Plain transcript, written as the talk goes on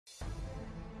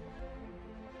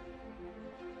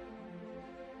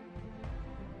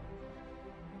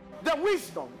The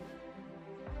wisdom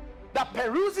that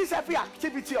peruses every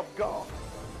activity of God.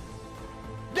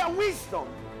 The wisdom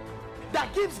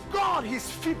that gives God his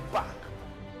feedback.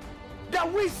 The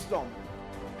wisdom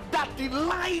that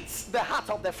delights the heart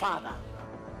of the Father.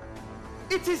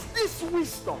 It is this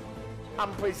wisdom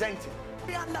I'm presenting.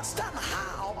 We understand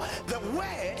how the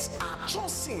words are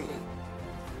chosen.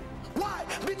 Why?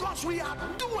 Because we are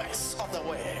doers of the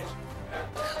word.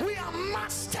 We are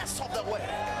masters of the word.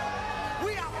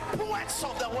 We are poets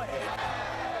of the word.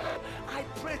 I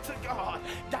pray to God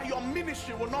that your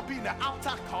ministry will not be in the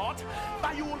outer court,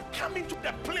 but you will come into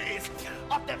the place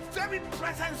of the very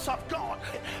presence of God.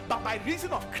 But by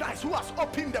reason of Christ who has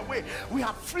opened the way, we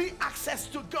have free access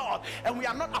to God and we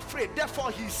are not afraid.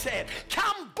 Therefore he said,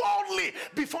 come boldly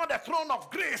before the throne of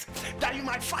grace, that you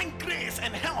might find grace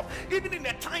and help even in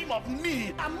the time of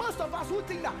need. And most of us who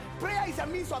think that prayer is a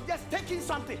means of just taking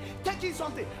something,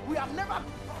 we have never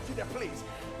got to the place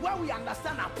where we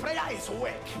understand that prayer is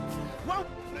work. When we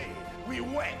pray, we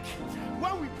work.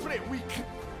 When we pray,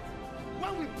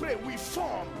 when we pray, we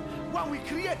form. When we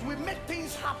create, we make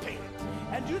things happen.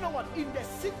 And you know what? In the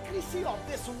secrecy of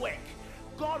this work,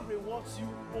 God rewards you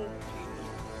openly.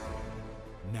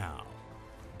 Now,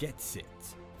 get set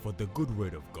for the good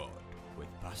word of God with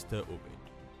Pastor Obed.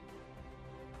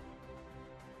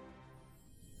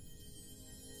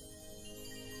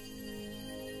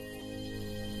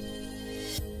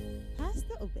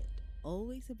 Pastor Obed,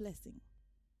 always a blessing.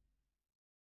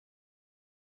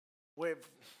 We've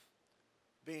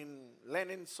been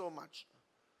learning so much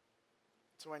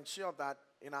to ensure that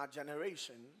in our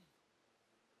generation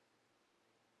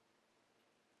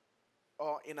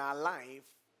or in our life,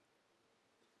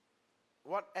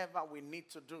 whatever we need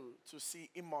to do to see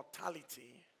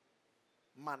immortality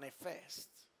manifest,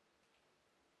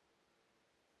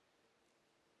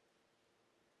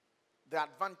 the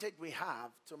advantage we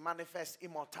have to manifest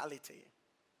immortality,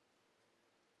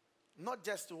 not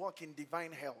just to walk in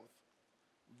divine health,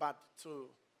 but to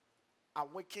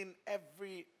awaken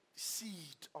every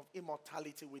seed of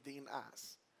immortality within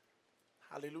us.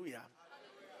 Hallelujah. Hallelujah.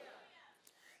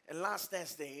 And last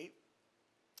Thursday,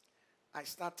 I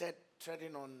started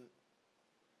treading on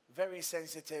very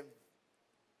sensitive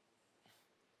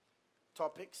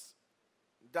topics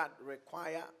that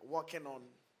require working on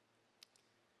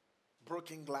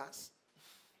broken glass.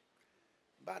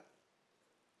 But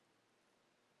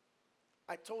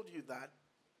I told you that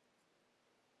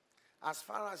as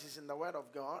far as it's in the Word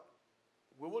of God,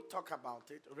 we will talk about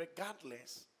it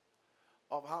regardless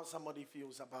of how somebody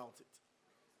feels about it.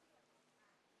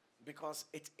 Because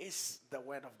it is the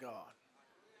Word of God.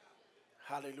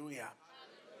 Hallelujah. Hallelujah.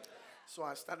 So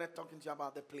I started talking to you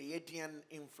about the Pleiadian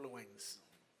influence.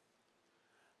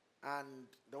 And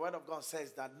the Word of God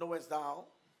says that, knowest thou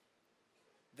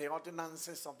the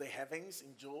ordinances of the heavens,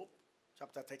 in Job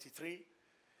chapter 33.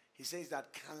 He says that,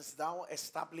 canst thou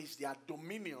establish their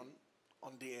dominion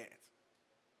on the earth?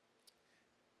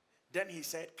 Then he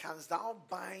said, canst thou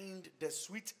bind the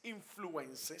sweet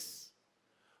influences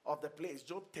of the place?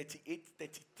 Job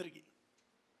 38:33.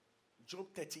 Job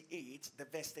 38, the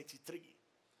verse 33.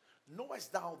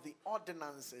 Knowest thou the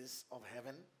ordinances of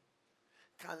heaven?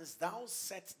 Canst thou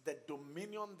set the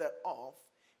dominion thereof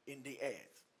in the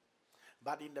earth?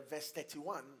 But in the verse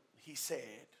 31, he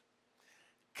said,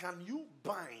 can you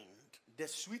bind the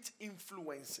sweet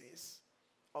influences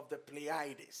of the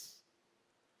Pleiades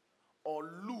or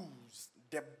loose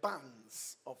the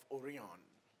bands of Orion?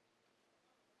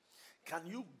 Can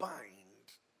you bind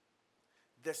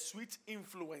the sweet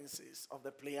influences of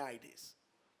the Pleiades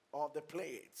or the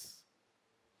Pleiades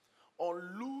or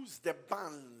loose the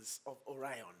bands of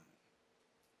Orion?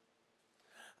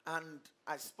 And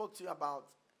I spoke to you about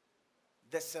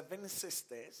the seven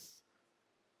sisters,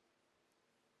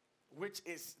 which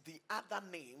is the other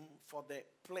name for the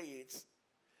Pleiades.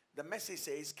 The message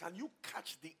says, can you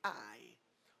catch the eye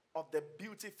of the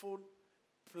beautiful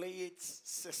Pleiades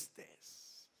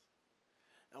sisters?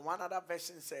 And one other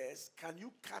version says, can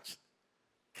you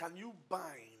bind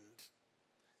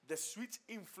the sweet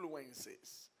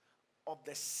influences of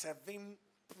the seven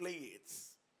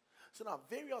Pleiades? So now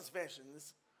various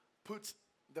versions put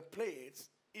the Pleiades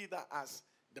either as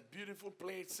the beautiful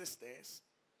Pleiades sisters,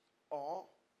 or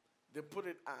they put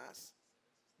it as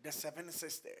the seven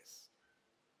sisters.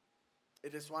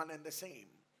 It is one and the same.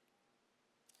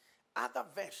 Other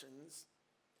versions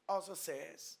also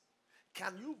says,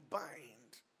 can you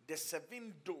bind the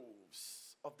seven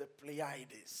doves of the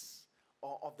Pleiades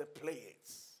or of the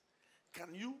Pleiades?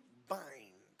 Can you bind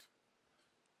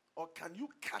or can you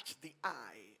catch the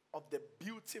eye of the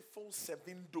beautiful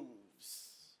seven doves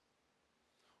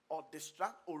or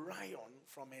distract Orion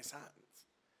from his hands?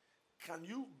 Can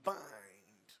you bind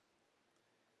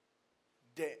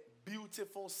the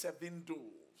beautiful 7 doves?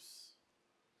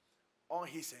 Or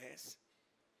he says,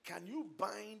 can you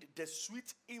bind the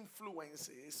sweet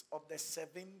influences of the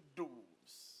 7 doves?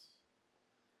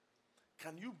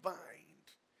 Can you bind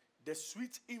the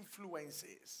sweet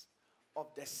influences of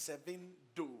the 7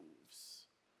 doves?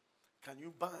 Can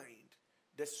you bind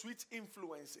the sweet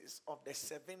influences of the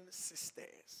 7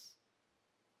 sisters?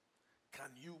 Can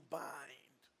you bind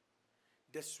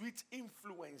the sweet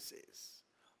influences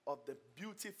of the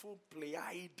beautiful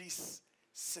Pleiadian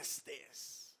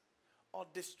sisters, or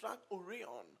distract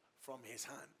Orion from his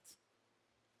hand?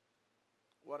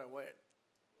 What a word.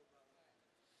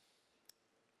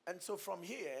 And so from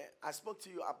here, I spoke to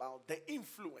you about the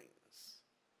influence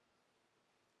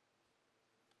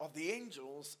of the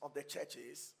angels of the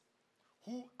churches,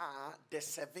 who are the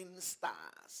 7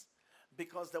 stars.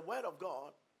 Because the word of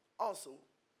God also,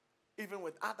 even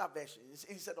with other versions,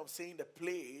 instead of saying the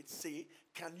Pleiades, say,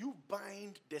 can you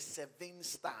bind the 7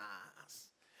 stars?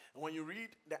 And when you read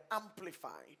the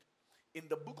Amplified in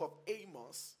the book of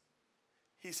Amos,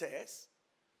 he says,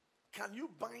 can you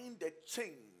bind the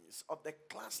chains of the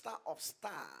cluster of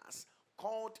stars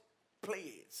called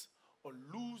Pleiades, or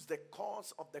loose the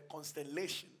cords of the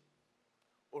constellation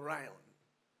Orion?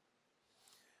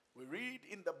 We read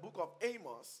in the book of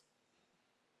Amos,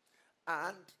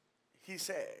 and he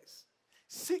says,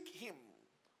 seek him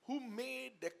who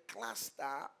made the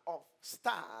cluster of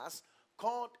stars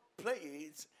called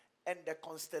Pleiades and the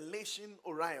constellation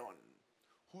Orion,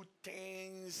 who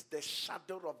turns the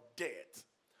shadow of death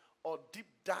or deep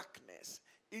darkness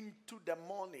into the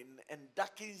morning and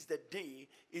darkens the day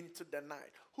into the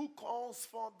night, who calls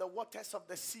forth the waters of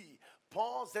the sea,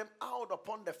 pours them out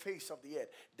upon the face of the earth.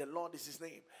 The Lord is his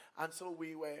name. And so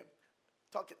we were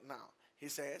talking now. He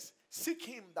says, seek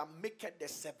him that maketh the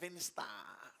 7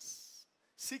 stars.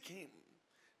 Seek him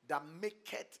that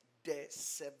maketh the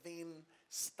 7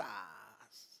 stars.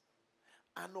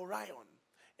 And Orion,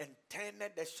 and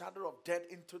turneth the shadow of death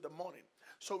into the morning.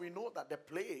 So we know that the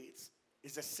Pleiades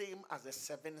is the same as the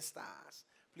 7 stars.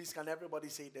 Please, can everybody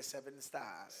say the 7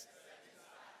 stars?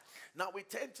 Now we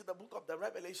turn to the book of the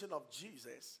Revelation of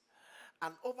Jesus.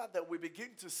 And over there we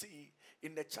begin to see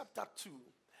in the chapter 2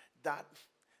 that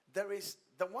there is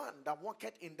the one that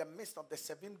walketh in the midst of the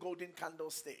 7 golden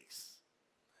candlesticks.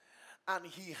 And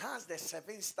he has the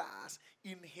 7 stars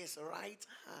in his right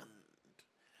hand.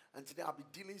 And today I'll be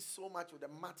dealing so much with the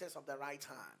matters of the right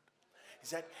hand. He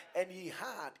said, and he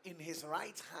had in his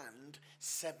right hand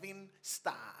 7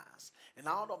 stars. And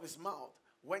out of his mouth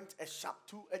went a sharp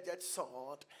 2-edged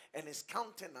sword, and his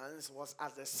countenance was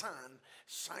as the sun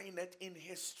shineth in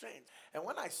his strength. And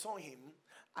when I saw him,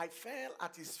 I fell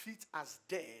at his feet as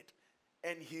dead.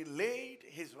 And he laid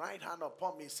his right hand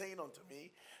upon me, saying unto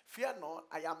me, fear not,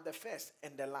 I am the first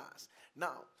and the last.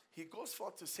 Now, he goes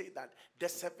forth to say that the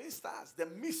 7 stars, the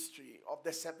mystery of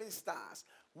the 7 stars,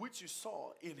 which you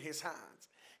saw in his hands.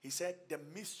 He said, the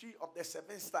mystery of the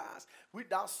 7 stars, which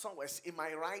thou sawest in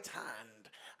my right hand,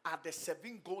 are the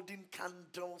 7 golden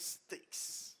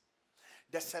candlesticks.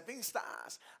 The 7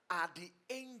 stars are the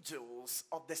angels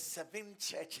of the 7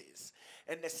 churches.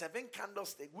 And the 7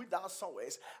 candlesticks, which thou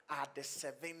sawest, are the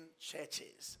 7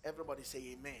 churches. Everybody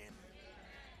say amen.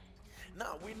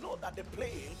 Now, we know that the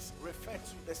Pleiades refer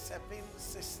to the 7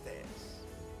 sisters.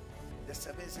 The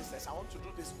 7 sisters. I want to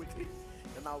do this quickly,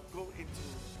 and I'll go into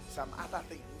some other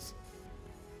things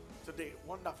today.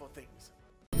 Wonderful things.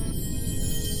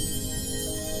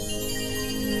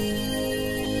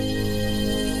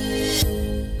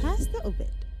 Pastor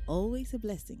Obed, always a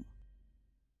blessing.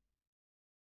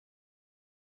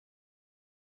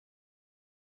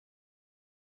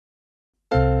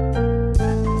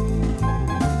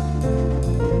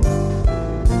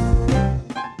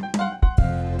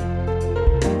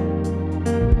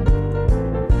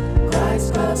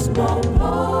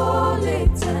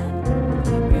 Cosmopolitan,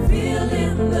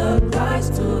 revealing the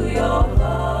Christ to your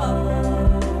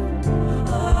heart.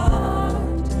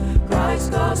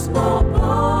 Christ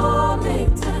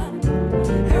Cosmopolitan,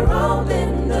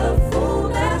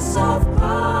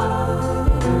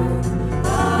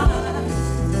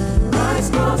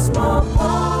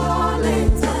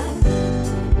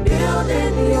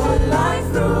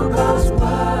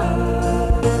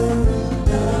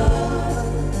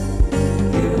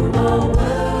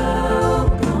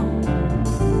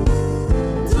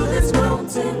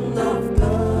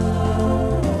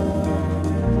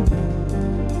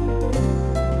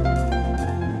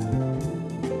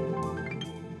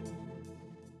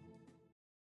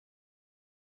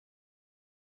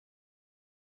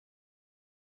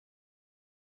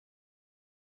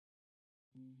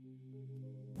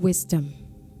 Wisdom,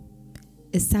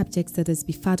 a subject that has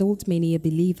befuddled many a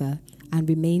believer and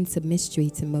remains a mystery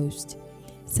to most.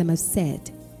 Some have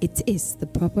said it is the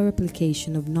proper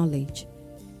application of knowledge.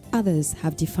 Others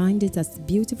have defined it as the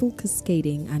beautiful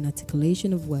cascading and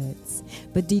articulation of words.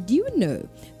 But did you know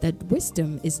that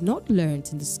wisdom is not learned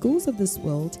in the schools of this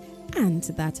world, and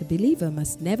that a believer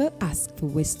must never ask for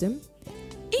wisdom?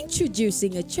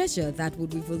 Introducing a treasure that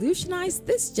would revolutionize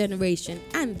this generation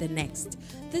and the next.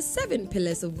 The 7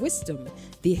 Pillars of Wisdom,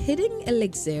 the Hidden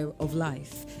Elixir of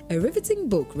Life, a riveting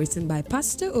book written by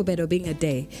Pastor Obed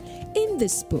Obing-Ade. In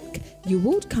this book, you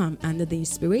would come under the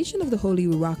inspiration of the Holy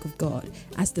Ruach of God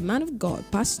as the man of God,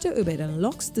 Pastor Obed,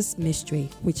 unlocks this mystery,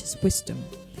 which is wisdom.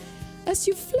 As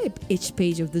you flip each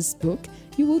page of this book,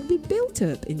 you will be built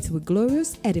up into a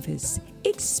glorious edifice,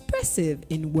 expressive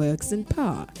in works and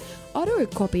power. Order a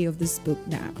copy of this book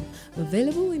now,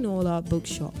 available in all our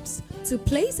bookshops. To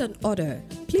place an order,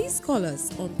 please call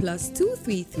us on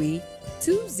 +233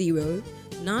 20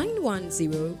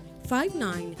 910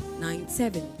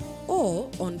 5997 or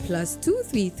on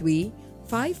 +233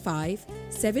 55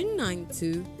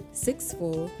 792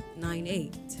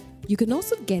 6498. You can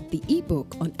also get the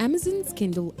ebook on Amazon's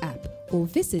Kindle app or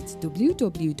visit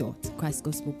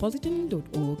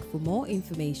www.christcosmopolitan.org for more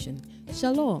information.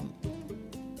 Shalom.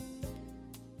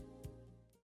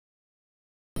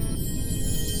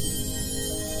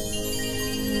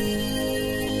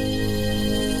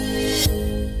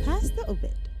 Pastor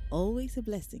Obed, always a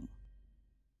blessing.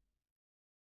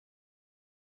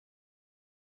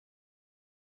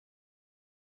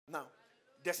 Now,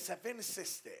 the 7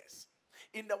 sisters.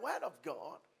 In the Word of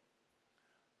God,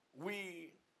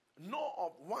 we know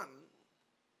of one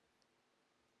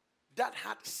that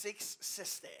had 6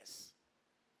 sisters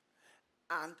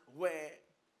and were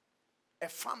a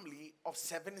family of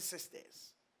 7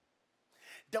 sisters.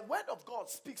 The Word of God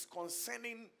speaks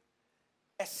concerning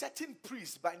a certain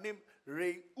priest by name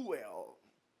Reuel.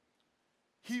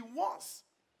 He was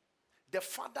the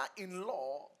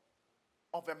father-in-law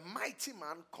of a mighty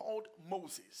man called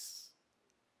Moses.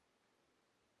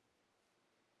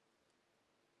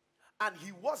 And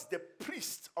he was the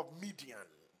priest of Midian.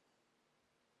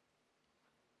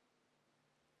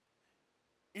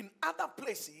 In other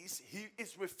places, he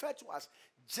is referred to as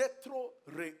Jethro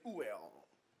Reuel.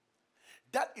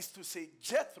 That is to say,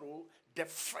 Jethro, the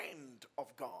friend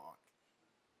of God.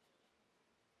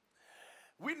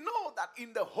 We know that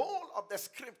in the whole of the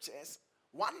scriptures,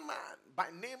 one man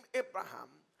by name Abraham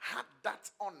had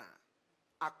that honor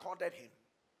accorded him.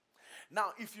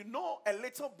 Now, if you know a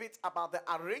little bit about the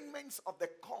arrangements of the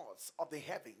courts of the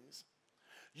heavens,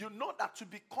 you know that to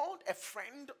be called a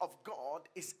friend of God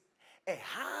is a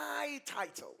high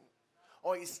title,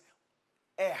 or is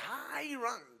a high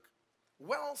rank.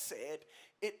 Well said,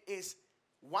 it is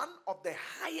one of the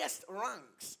highest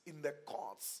ranks in the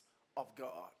courts of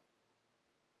God.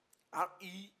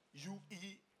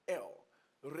 R-E-U-E-L,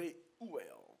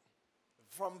 Reuel.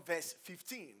 From verse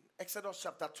 15, Exodus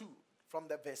chapter 2. From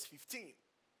the verse 15.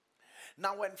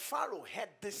 Now when Pharaoh heard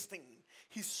this thing,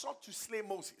 he sought to slay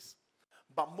Moses.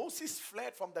 But Moses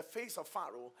fled from the face of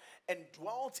Pharaoh and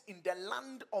dwelt in the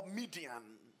land of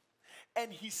Midian.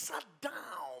 And he sat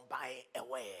down by a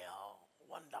well.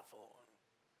 Wonderful.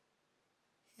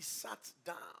 He sat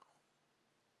down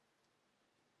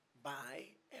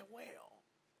by a well.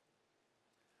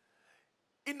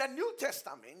 In the New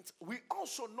Testament, we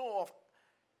also know of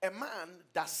a man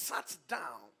that sat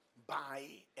down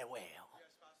by a well.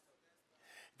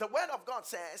 The Word of God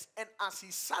says, and as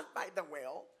he sat by the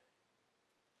well,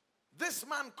 this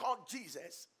man called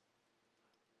Jesus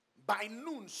by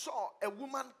noon saw a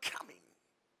woman coming.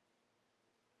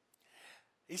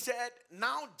 He said,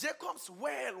 now Jacob's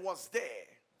well was there.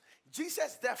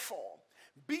 Jesus therefore,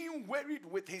 being wearied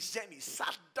with his journey,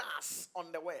 sat thus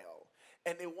on the well,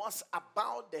 and it was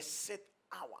about the 6th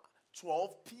hour,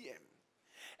 12 p.m.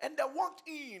 And there walked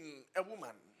in a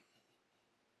woman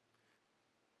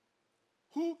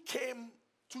who came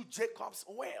to Jacob's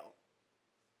well.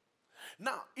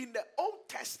 Now, in the Old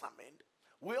Testament,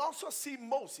 we also see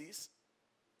Moses,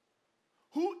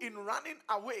 who in running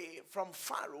away from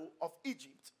Pharaoh of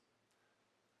Egypt,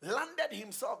 landed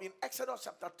himself in Exodus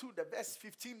chapter 2, the verse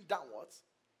 15 downwards,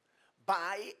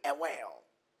 by a well.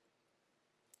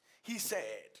 He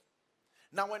said,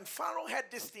 now when Pharaoh heard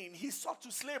this thing, he sought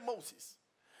to slay Moses.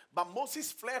 But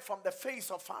Moses fled from the face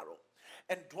of Pharaoh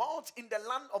and dwelt in the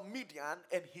land of Midian,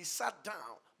 and he sat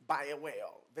down by a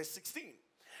well. Verse 16.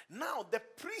 Now the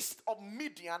priest of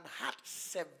Midian had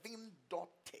 7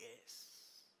 daughters.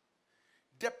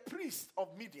 The priest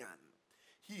of Midian,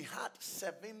 he had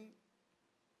 7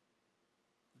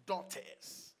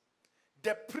 daughters.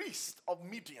 the priest of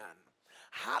Midian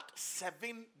had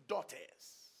 7 daughters,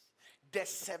 the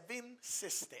 7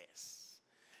 sisters.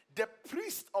 The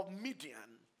priest of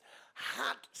Midian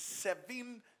had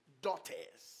 7 daughters.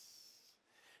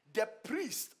 The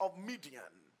priest of Midian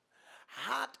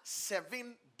had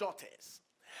 7 daughters.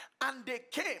 And they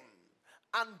came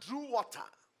and drew water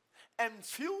and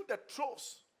filled the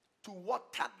troughs to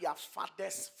water their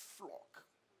father's flock.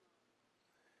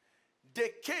 They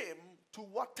came to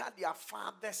water their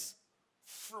father's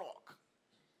flock.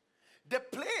 The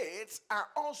plates are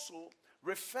also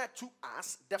referred to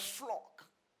as the flock.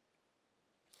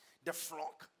 The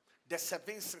flock, the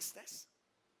 7 sisters,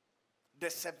 the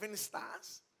 7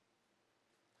 stars.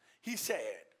 He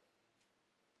said,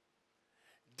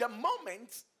 the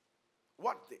moment,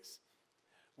 what this?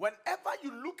 Whenever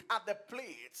you look at the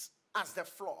plates as the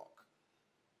flock,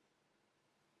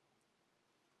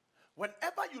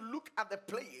 whenever you look at the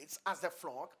plates as the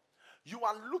flock, you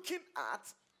are looking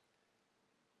at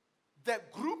the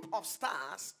group of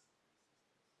stars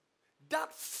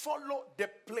that follow the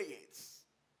Pleiades,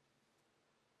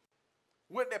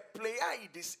 with the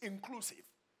Pleiades inclusive.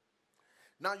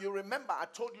 Now you remember I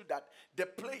told you that the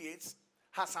Pleiades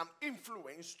has an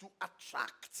influence to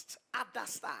attract other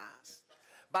stars.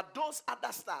 But those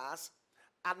other stars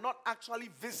are not actually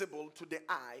visible to the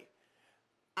eye.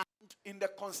 And in the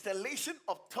constellation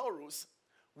of Taurus,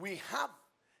 we have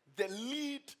the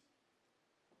lead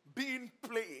being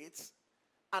Pleiades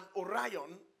and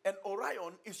Orion. And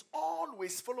Orion is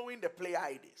always following the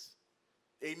Pleiades.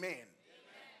 Amen.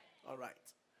 All right.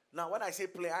 Now, when I say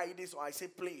Pleiades or I say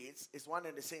Pleiades, it's one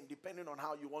and the same, depending on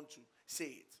how you want to say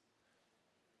it.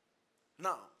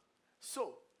 Now,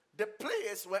 so the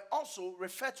Pleiades were also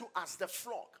referred to as the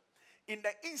flock. In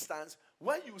the instance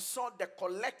where you saw the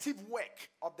collective work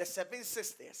of the 7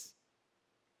 sisters.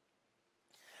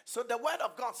 So the word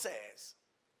of God says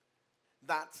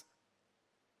that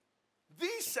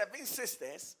these 7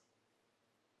 sisters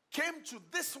came to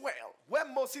this well where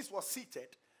Moses was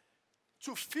seated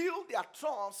to fill their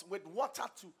troughs with water,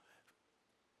 to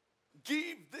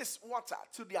give this water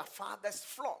to their father's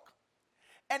flock.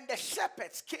 And the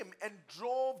shepherds came and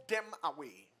drove them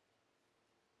away.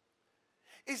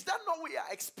 Is that not what we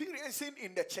are experiencing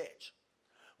in the church?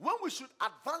 When we should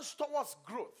advance towards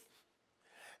growth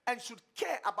and should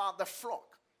care about the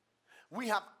flock, we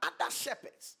have other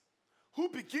shepherds who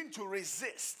begin to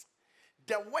resist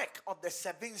the work of the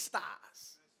 7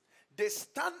 stars. They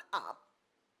stand up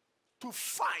to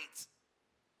fight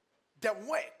the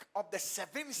work of the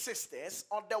 7 sisters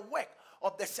or the work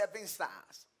of the 7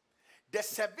 stars. The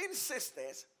 7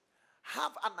 sisters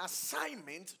have an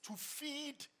assignment to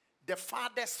feed the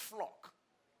father's flock.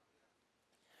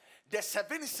 The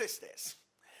 7 sisters,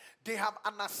 they have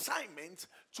an assignment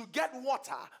to get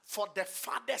water for the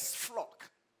father's flock.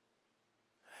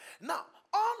 Now,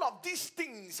 all of these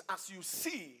things, as you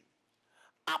see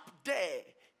up there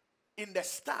in the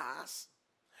stars,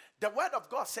 the word of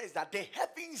God says that the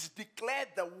heavens declare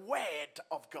the word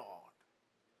of God.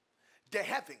 The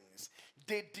heavens,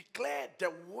 they declare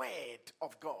the word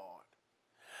of God.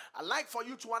 I'd like for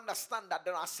you to understand that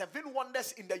there are 7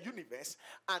 wonders in the universe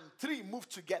and 3 move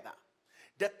together.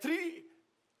 The 3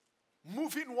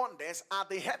 moving wonders are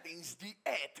the heavens, the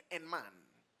earth, and man.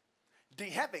 The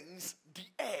heavens, the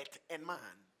earth, and man.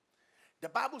 The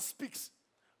Bible speaks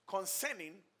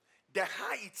concerning the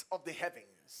height of the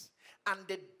heavens and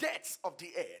the depths of the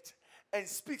earth, and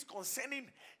speaks concerning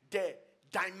the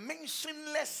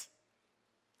dimensionless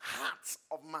heart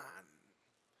of man.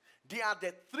 They are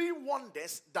the 3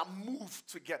 wonders that move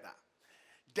together.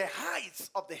 The heights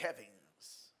of the heavens,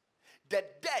 the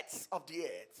depths of the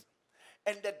earth,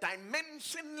 and the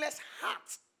dimensionless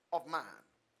heart of man.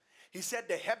 He said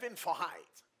the heaven for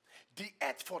height, the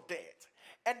earth for depth,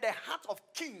 and the heart of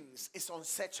kings is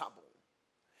unsearchable.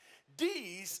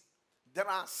 These, there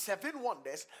are 7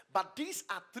 wonders, but these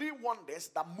are 3 wonders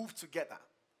that move together.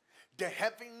 The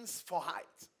heavens for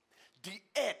height, the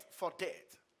earth for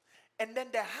depth, and then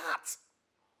the heart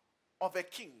of a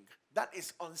king that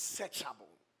is unsearchable.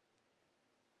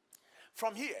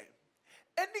 From here,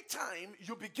 anytime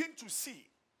you begin to see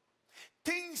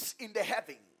things in the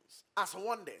heavens as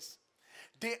wonders,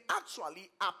 they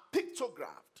actually are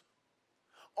pictographed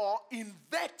or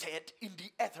inverted in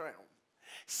the earth realm.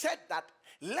 Said that,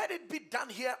 let it be done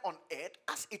here on earth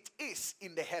as it is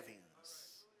in the heavens.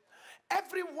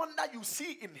 Every wonder you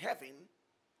see in heaven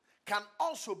can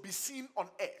also be seen on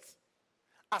earth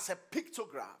as a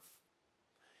pictograph,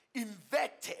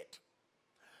 inverted.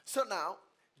 So now,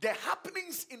 the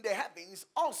happenings in the heavens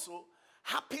also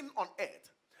happen on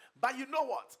earth. But you know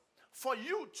what? for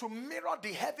you to mirror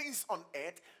the heavens on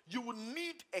earth, you will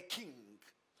need a king.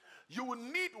 You will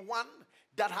need one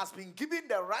that has been given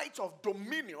the right of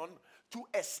dominion to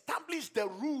establish the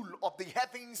rule of the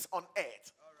heavens on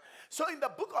earth. So in the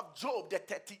book of Job, the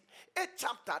 38th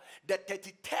chapter, the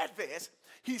 33rd verse,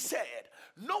 he said,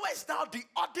 knowest thou the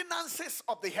ordinances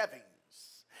of the heavens?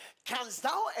 Canst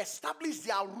thou establish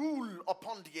their rule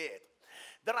upon the earth?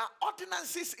 There are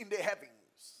ordinances in the heavens.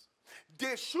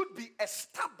 They should be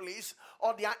established,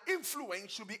 or their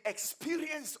influence should be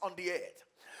experienced on the earth.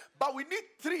 But we need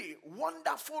three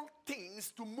wonderful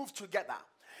things to move together: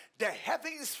 the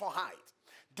heavens for height,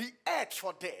 the earth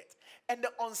for depth, and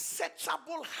the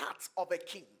unsearchable heart of a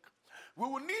king. We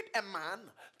will need a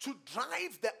man to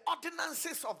drive the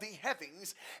ordinances of the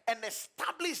heavens and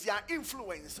establish their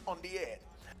influence on the earth.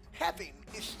 Heaven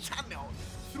is channeled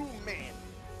through men.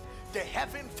 The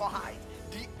heaven for height,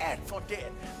 the earth for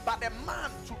depth, but a man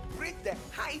to break the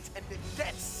height and the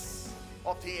depths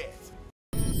of the earth.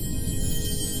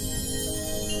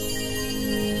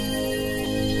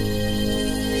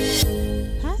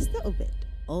 Pastor Obed,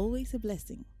 always a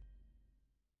blessing.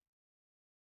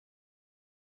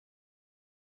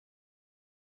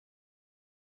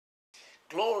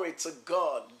 Glory to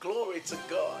God. Glory to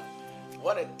God.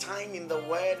 What a time in the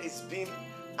Word. It's been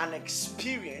an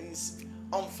experience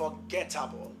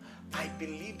unforgettable. I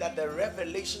believe that the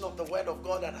revelation of the Word of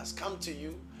God that has come to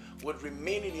you would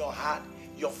remain in your heart.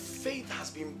 Your faith has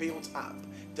been built up.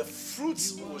 The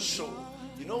fruits will show.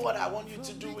 You know what I want you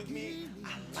to do with me?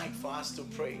 I'd like for us to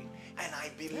pray. And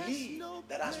I believe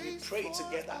that as we pray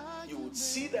together, you would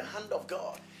see the hand of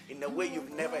God in a way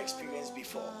you've never experienced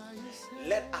before.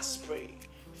 Let us pray.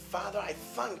 Father, I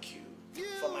thank you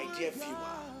for my dear viewer.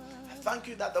 I thank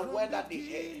you that the word that they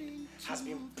heard has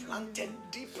been planted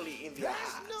deeply in their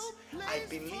hearts. I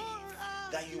believe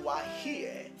that you are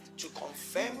here to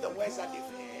confirm the words that they've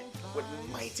heard with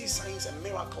mighty signs and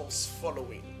miracles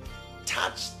following.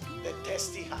 Touch the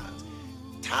thirsty heart.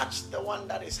 Touch the one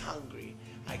that is hungry.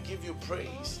 I give you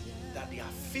praise that they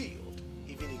are filled,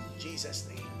 even in Jesus'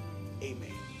 name.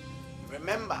 Amen.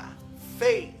 Remember,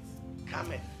 faith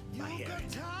cometh by hearing.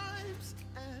 Times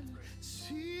and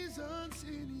seasons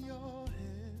in your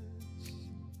hands.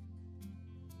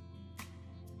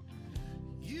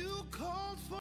 You called for